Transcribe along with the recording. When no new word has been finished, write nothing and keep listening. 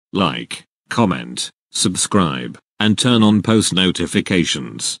like, comment, subscribe, and turn on post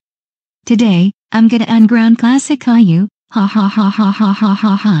notifications. Today, I'm gonna unground classic Caillou, ha ha ha ha ha ha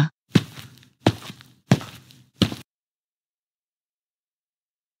ha ha.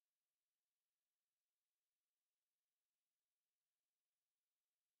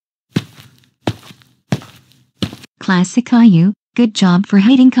 Classic Caillou, good job for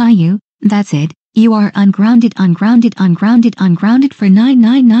hating Caillou, that's it, you are ungrounded for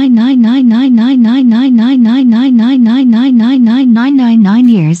 999999999999999999999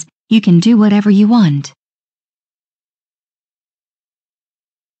 years, you can do whatever you want.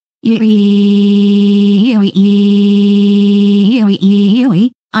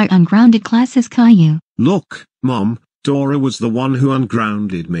 I ungrounded classic Caillou. Look, Mom, Dora was the one who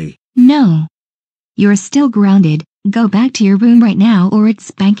ungrounded me. No. You're still grounded, go back to your room right now or it's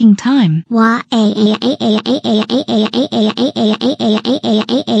spanking time.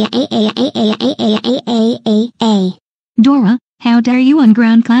 Dora, how dare you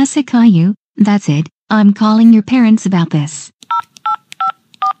unground classic Caillou, that's it, I'm calling your parents about this.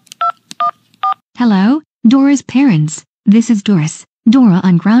 Hello, Dora's parents, this is Doris. Dora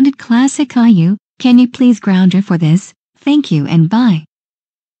ungrounded classic Caillou, can you please ground her for this? Thank you and bye.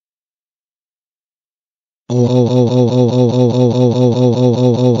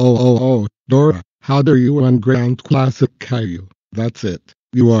 Dora, how dare you unground classic Caillou? That's it.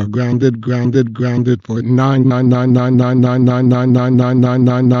 You are grounded for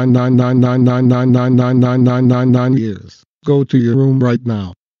 9999999999999999999999999 years. Go to your room right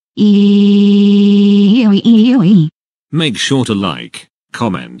now. Make sure to like,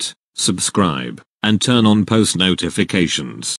 comment, subscribe, and turn on post notifications.